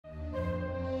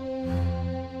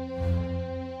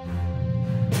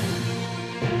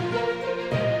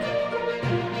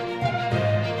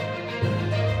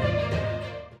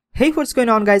Hey, what's going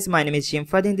on guys, my name is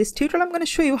Fahad. In this tutorial I'm going to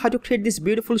show you how to create this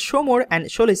beautiful show more and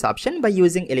show less option by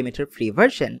using Elementor free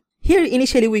version. Here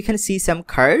initially we can see some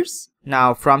curves.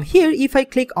 Now from here, if I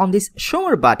click on this show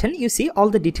more button, you see all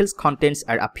the details contents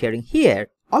are appearing here.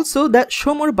 Also the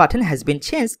show more button has been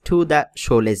changed to the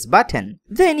show less button.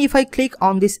 Then if I click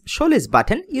on this show less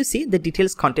button, you see the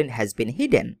details content has been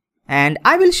hidden. And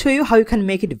I will show you how you can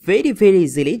make it very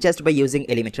easily just by using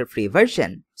Elementor free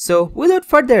version. So without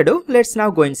further ado, let's now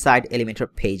go inside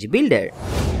Elementor page builder.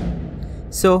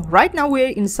 So right now we are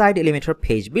inside Elementor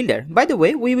page builder. By the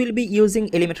way, we will be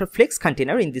using Elementor Flex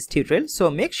container in this tutorial. So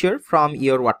make sure from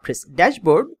your WordPress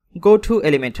dashboard, go to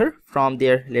Elementor. From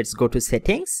there, let's go to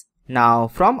settings. Now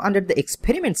from under the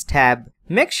experiments tab,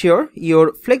 make sure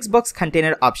your Flexbox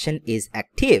container option is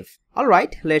active.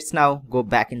 Alright, let's now go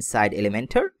back inside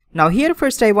Elementor. Now here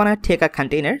first I want to take a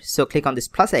container, so click on this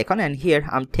plus icon, and here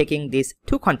I'm taking this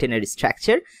two container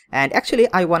structure, and actually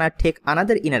I want to take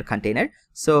another inner container,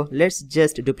 so let's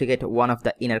just duplicate one of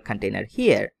the inner container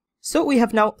here. So we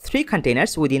have now three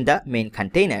containers within the main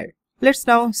container. Let's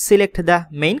now select the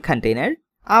main container.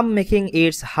 I'm making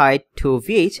its height to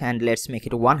VH and let's make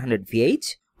it 100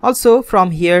 VH. Also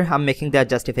from here I'm making the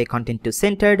justify content to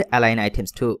centered, align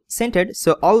items to centered,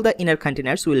 so all the inner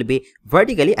containers will be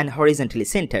vertically and horizontally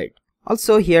centered.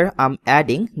 Also here I'm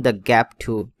adding the gap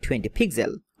to 20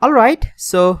 pixel. Alright,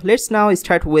 so let's now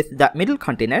start with the middle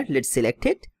container. Let's select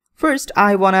it. First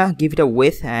I wanna give it a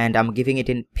width and I'm giving it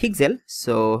in pixel,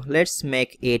 so let's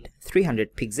make it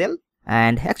 300 pixel.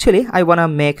 And actually I wanna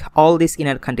make all these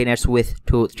inner containers width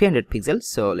to 300 pixels,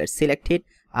 so let's select it.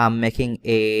 I'm making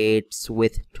its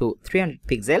width to 300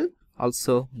 pixel.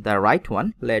 Also the right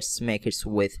one, let's make its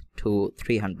width to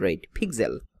 300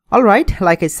 pixel. Alright,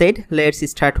 like I said, let's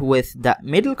start with the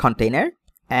middle container.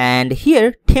 And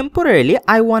here temporarily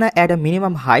I want to add a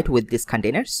minimum height with this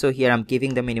container, so here I'm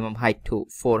giving the minimum height to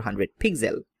 400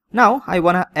 pixel. Now I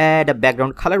want to add a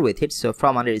background color with it, so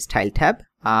from under style tab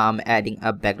I'm adding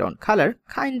a background color,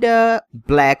 kinda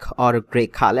black or gray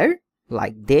color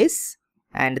like this.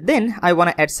 And then I want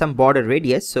to add some border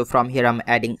radius, so from here I'm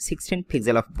adding 16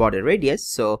 pixel of border radius.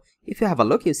 So if you have a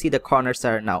look, you see the corners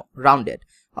are now rounded.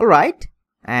 Alright,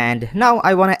 and now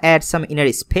I want to add some inner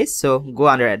space, so go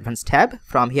under advanced tab.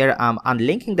 From here I'm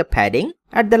unlinking the padding.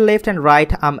 At the left and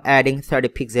right I'm adding 30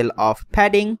 pixel of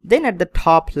padding. Then at the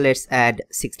top let's add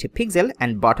 60 pixel,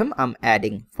 and bottom I'm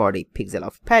adding 40 pixel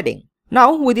of padding.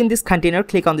 Now within this container,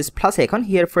 click on this plus icon.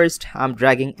 Here first I'm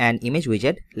dragging an image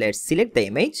widget. Let's select the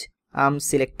image. I'm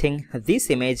selecting this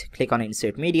image, click on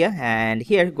insert media, and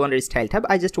here go under style tab.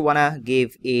 I just wanna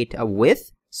give it a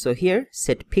width, so here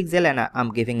set pixel and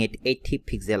I'm giving it 80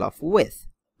 pixel of width.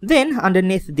 Then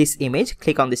underneath this image,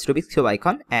 click on this Rubik's Cube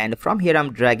icon, and from here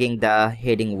I'm dragging the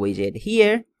heading widget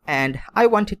here, and I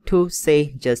want it to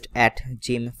say just at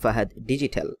Jim Fahad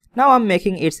Digital. Now I'm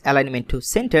making its alignment to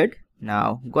centered.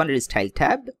 Now go under style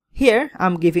tab. Here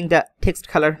I'm giving the text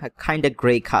color a kinda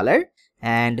gray color,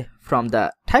 and from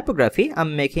the typography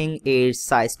I'm making its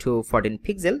size to 14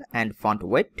 pixel and font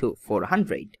weight to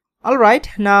 400. Alright,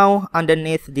 now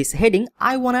underneath this heading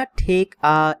I wanna take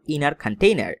a inner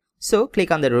container, so click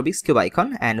on the Rubik's Cube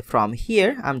icon, and from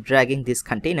here I'm dragging this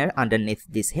container underneath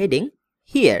this heading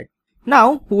here.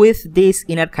 Now with this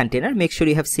inner container, make sure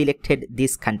you have selected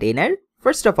this container.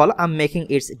 First of all I'm making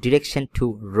its direction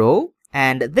to row,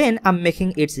 and then I'm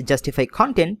making its justify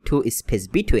content to space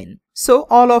between, so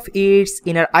all of its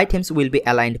inner items will be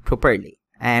aligned properly.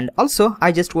 And also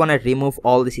I just want to remove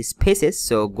all these spaces,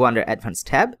 so go under advanced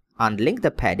tab, unlink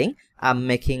the padding. I'm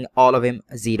making all of them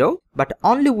 0, but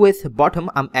only with bottom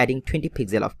I'm adding 20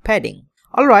 pixel of padding.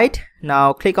 Alright,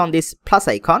 now click on this plus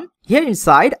icon. Here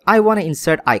inside I want to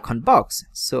insert icon box,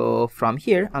 so from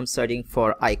here I'm searching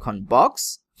for icon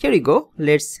box. Here we go.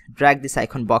 Let's drag this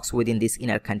icon box within this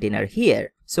inner container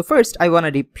here. So first I want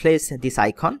to replace this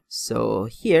icon, so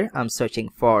here I'm searching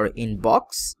for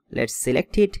inbox. Let's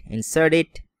select it, insert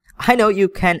it. I know you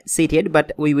can't see it yet,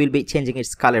 but we will be changing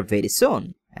its color very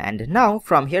soon. And now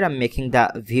from here I'm making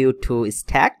the view to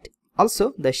stacked.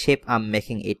 Also the shape I'm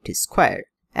making it to square.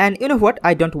 And you know what,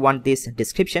 I don't want this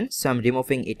description, so I'm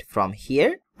removing it from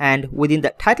here. And within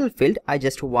the title field I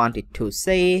just want it to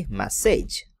say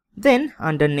message. Then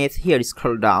underneath here,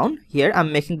 scroll down. Here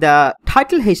I'm making the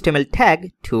title HTML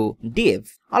tag to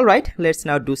div. Alright, let's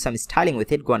now do some styling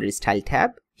with it. Go under style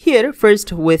tab. Here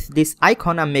first with this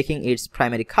icon I'm making its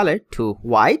primary color to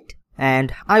white,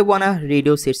 and I wanna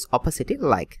reduce its opacity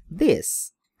like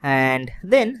this. And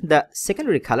then the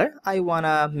secondary color I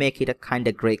wanna make it a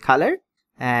kinda gray color,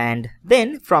 and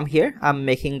then from here I'm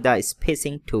making the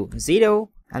spacing to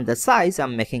 0 and the size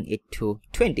I'm making it to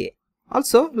 20.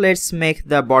 Also, let's make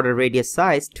the border radius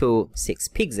size to 6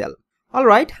 pixel.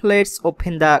 Alright, let's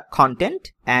open the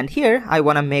content, and here I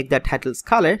want to make the title's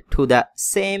color to the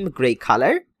same gray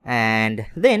color, and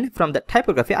then from the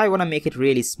typography I want to make it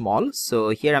really small, so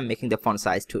here I'm making the font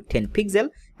size to 10 pixel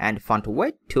and font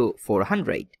weight to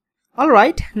 400.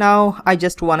 Alright, now I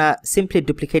just want to simply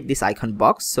duplicate this icon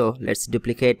box, so let's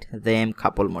duplicate them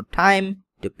couple more time,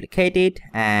 duplicate it,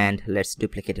 and let's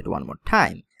duplicate it one more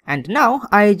time. And now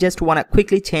I just want to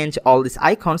quickly change all these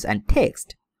icons and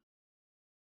text.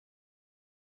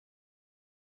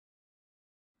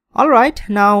 Alright,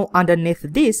 now underneath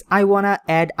this I wanna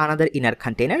add another inner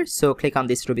container, so click on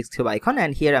this Rubik's Cube icon,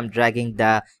 and here I'm dragging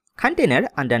the container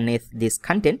underneath this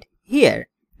content here.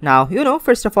 Now,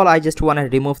 first of all I just wanna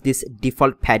remove this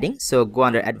default padding, so go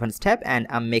under Advanced tab and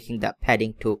I'm making the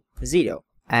padding to 0.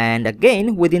 And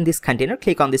again, within this container,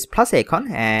 click on this plus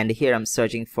icon, and here I'm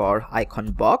searching for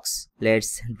icon box.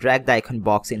 Let's drag the icon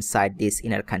box inside this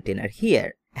inner container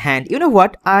here. And you know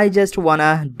what, I just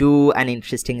wanna do an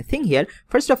interesting thing here.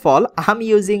 First of all, I'm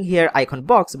using here icon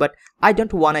box, but I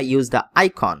don't wanna use the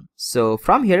icon. So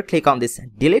from here, click on this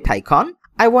delete icon.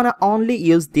 I wanna only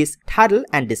use this title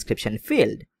and description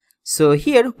field. So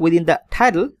here within the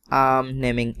title, I'm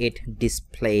naming it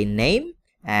display name,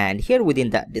 and here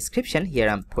within the description, here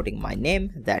I'm putting my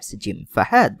name, that's Jim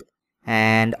Fahad.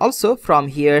 And also from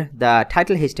here, the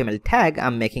title HTML tag,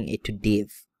 I'm making it to div.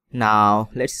 Now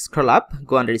let's scroll up,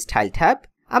 go under style tab.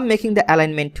 I'm making the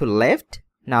alignment to left.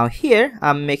 Now here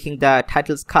I'm making the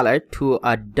title's color to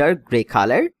a dark gray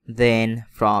color. Then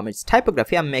from its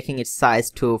typography, I'm making its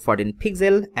size to 14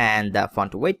 pixel and the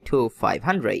font weight to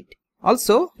 500.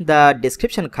 Also the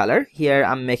description color, here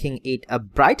I'm making it a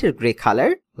brighter gray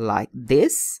color like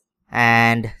this.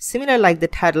 And similar like the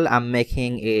title, I'm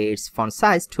making its font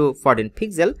size to 14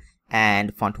 pixel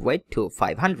and font weight to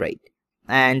 500.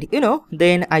 And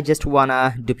then I just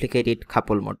wanna duplicate it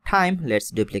couple more time. Let's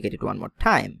duplicate it one more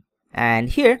time. And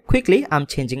here quickly I'm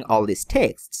changing all these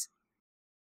texts.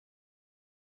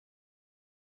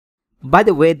 By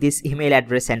the way, this email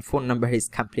address and phone number is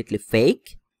completely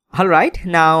fake. Alright,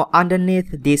 now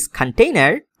underneath this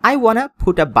container, I wanna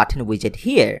put a button widget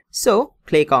here. So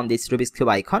click on this Rubik's Cube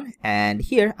icon, and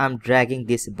here I'm dragging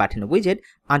this button widget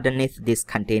underneath this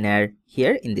container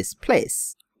here in this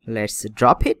place. Let's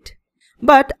drop it.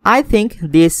 But I think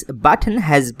this button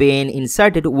has been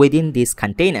inserted within this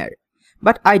container.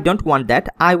 But I don't want that.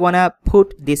 I wanna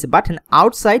put this button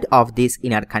outside of this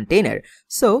inner container.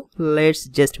 So let's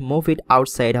just move it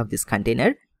outside of this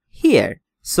container here.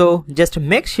 So just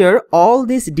make sure all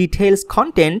these details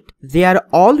content, they are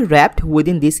all wrapped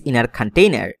within this inner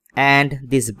container. And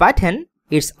this button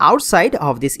is outside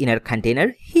of this inner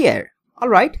container here.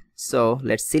 Alright, so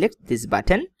let's select this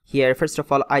button. Here, first of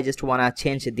all, I just wanna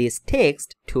change this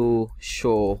text to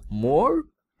show more,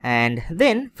 and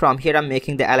then from here I'm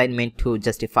making the alignment to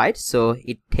justified, so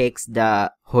it takes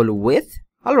the whole width.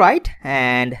 Alright,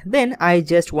 and then I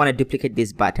just wanna duplicate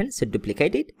this button, so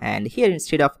duplicate it, and here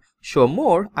instead of show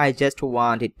more, I just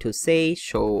want it to say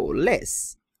show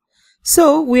less.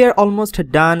 So we are almost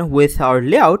done with our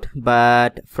layout,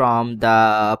 but from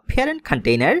the parent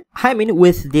container,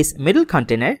 with this middle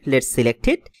container, let's select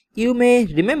it. You may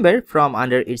remember from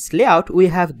under its layout, we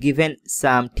have given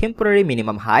some temporary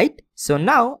minimum height. So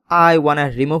now I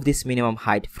wanna remove this minimum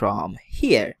height from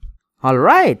here.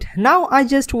 Alright, now I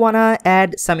just wanna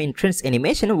add some entrance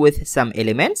animation with some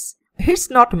elements. It's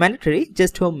not mandatory,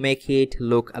 just to make it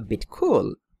look a bit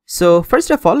cool. So first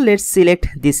of all, let's select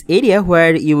this area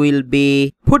where you will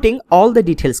be putting all the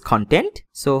details content.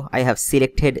 So I have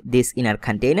selected this inner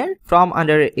container. From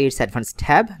under its advanced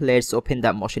tab, let's open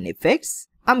the motion effects.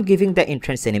 I'm giving the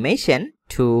entrance animation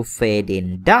to fade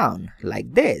in down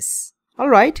like this.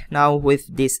 Alright, now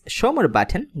with this show more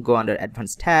button, go under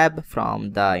advanced tab.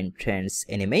 From the entrance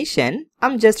animation,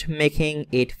 I'm just making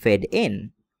it fade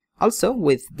in. Also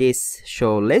with this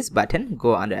show less button,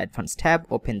 go under advanced tab,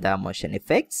 open the motion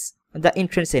effects. The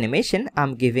entrance animation,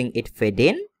 I'm giving it fade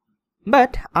in,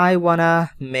 but I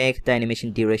wanna make the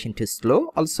animation duration to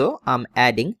slow. Also I'm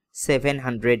adding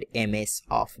 700 ms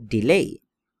of delay.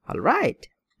 Alright,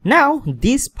 now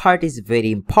this part is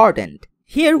very important.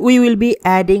 Here we will be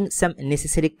adding some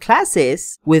necessary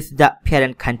classes with the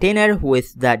parent container,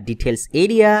 with the details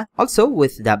area, also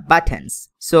with the buttons.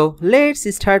 So let's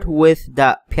start with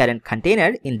the parent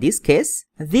container, in this case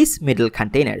this middle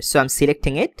container. So I'm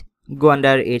selecting it, go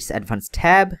under its advanced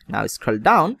tab, now scroll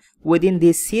down. Within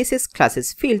this CSS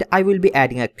classes field, I will be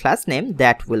adding a class name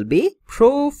that will be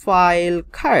profile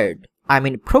card.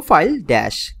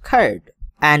 Profile-card.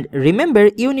 And remember,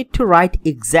 you need to write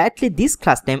exactly this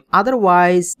class name,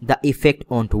 otherwise the effect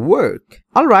won't work.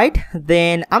 Alright,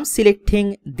 then I'm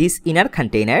selecting this inner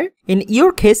container. In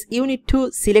your case, you need to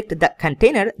select the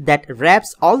container that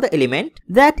wraps all the element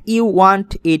that you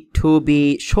want it to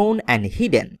be shown and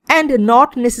hidden. And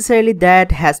not necessarily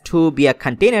that has to be a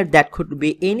container, that could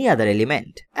be any other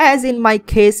element. As in my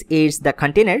case, it's the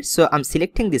container, so I'm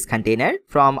selecting this container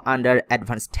from under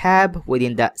Advanced tab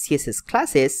within the CSS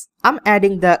classes. I'm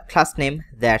adding the class name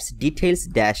that's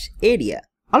details-area.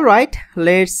 Alright,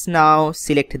 let's now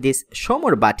select this show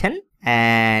more button,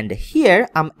 and here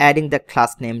I'm adding the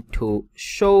class name to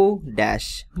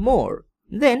show-more.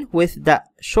 Then with the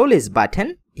show list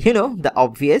button, you know, the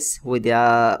obvious,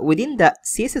 within the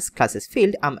CSS classes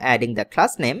field, I'm adding the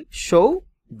class name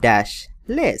show-less.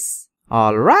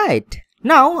 Alright,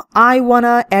 now I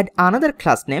wanna add another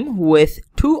class name with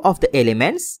two of the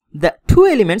elements, the two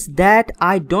elements that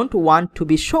I don't want to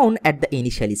be shown at the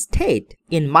initial state.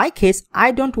 In my case,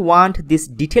 I don't want this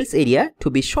details area to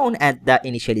be shown at the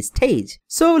initial stage.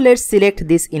 So let's select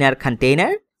this inner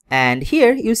container, and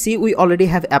here you see we already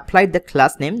have applied the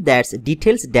class name that's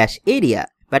details-area.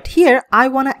 But here I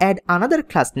wanna add another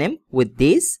class name with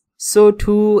this. So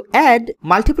to add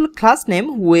multiple class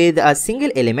name with a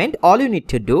single element, all you need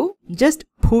to do, just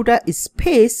put a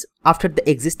space after the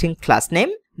existing class name,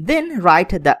 then write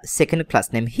the second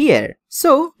class name here.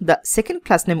 So the second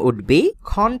class name would be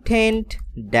content-hide,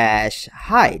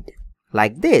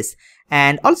 like this.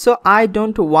 And also I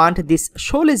don't want this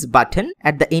show list button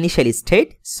at the initial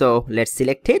state, so let's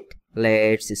select it.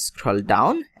 Let's scroll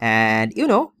down, and you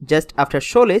know, just after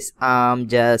show list, I'm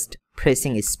just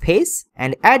pressing space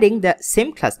and adding the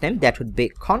same class name, that would be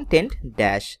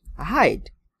content-hide.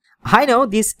 I know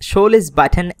this show list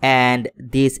button and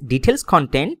this details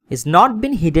content is not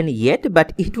been hidden yet,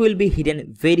 but it will be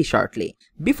hidden very shortly.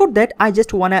 Before that, I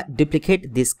just wanna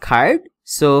duplicate this card.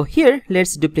 So here,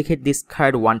 let's duplicate this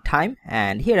card one time,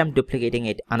 and here I'm duplicating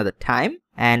it another time.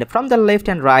 And from the left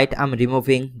and right, I'm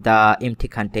removing the empty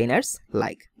containers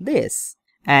like this.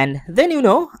 And then you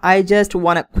know, I just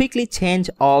wanna quickly change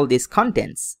all these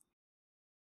contents.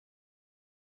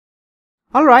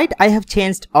 Alright, I have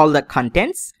changed all the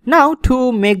contents. Now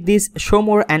to make this show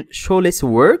more and show less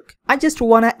work, I just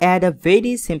wanna add a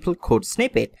very simple code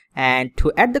snippet. And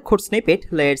to add the code snippet,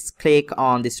 let's click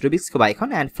on this Rubik's Cube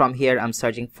icon, and from here I'm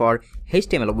searching for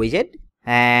HTML widget.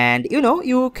 And you know,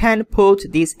 you can put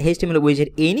this HTML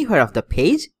widget anywhere of the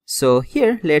page. So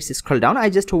here, let's scroll down. I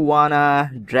just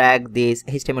wanna drag this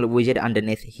HTML widget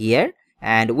underneath here.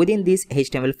 And within this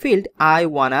HTML field, I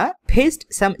wanna paste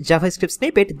some JavaScript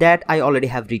snippet that I already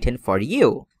have written for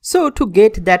you. So to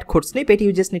get that code snippet,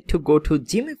 you just need to go to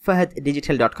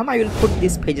jimfahaddigital.com. I will put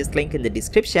this page's link in the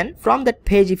description. From that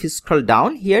page, if you scroll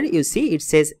down here, you see it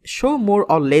says show more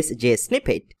or less JS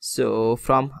snippet. So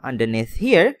from underneath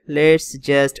here, let's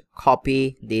just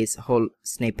copy this whole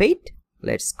snippet.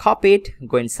 Let's copy it,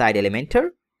 go inside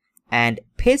Elementor and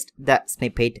paste the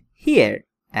snippet here.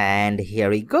 And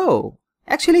here we go.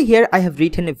 Actually, here I have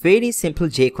written a very simple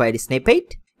jQuery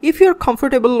snippet. If you're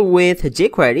comfortable with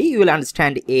jQuery, you will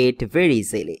understand it very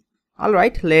easily.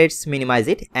 Alright, let's minimize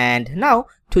it. And now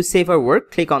to save our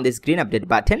work, click on this green update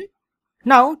button.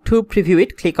 Now to preview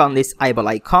it, click on this eyeball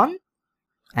icon.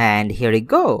 And here we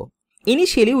go.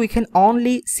 Initially, we can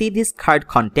only see these card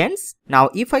contents. Now,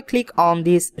 if I click on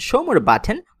this show more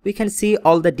button, we can see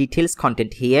all the details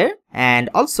content here. And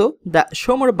also the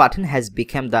show more button has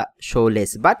become the show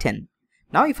less button.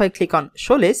 Now if I click on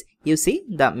show less, you see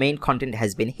the main content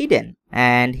has been hidden.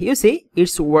 And you see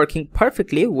it's working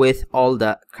perfectly with all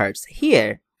the cards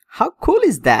here. How cool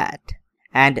is that?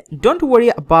 And don't worry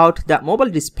about the mobile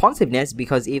responsiveness,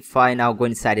 because if I now go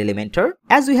inside Elementor,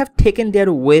 as we have taken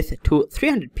their width to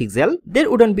 300 pixel,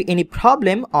 there wouldn't be any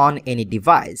problem on any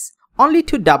device. Only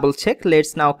to double check,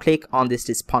 let's now click on this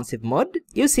responsive mode.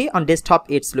 You see on desktop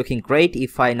it's looking great.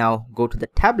 If I now go to the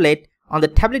tablet, on the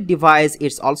tablet device,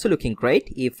 it's also looking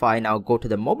great. If I now go to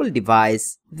the mobile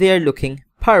device, they're looking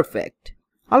perfect.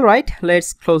 Alright,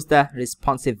 let's close the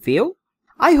responsive view.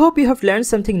 I hope you have learned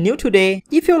something new today.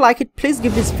 If you like it, please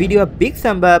give this video a big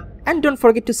thumb up and don't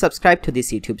forget to subscribe to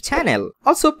this YouTube channel.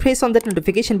 Also press on that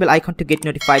notification bell icon to get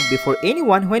notified before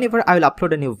anyone whenever I will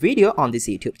upload a new video on this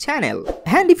YouTube channel.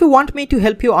 And if you want me to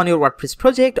help you on your WordPress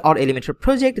project or Elementor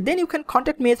project, then you can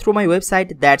contact me through my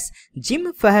website, that's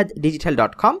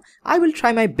jimfahaddigital.com. I will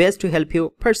try my best to help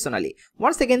you personally.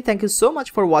 Once again, thank you so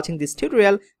much for watching this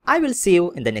tutorial. I will see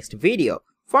you in the next video.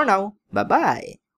 For now, bye bye.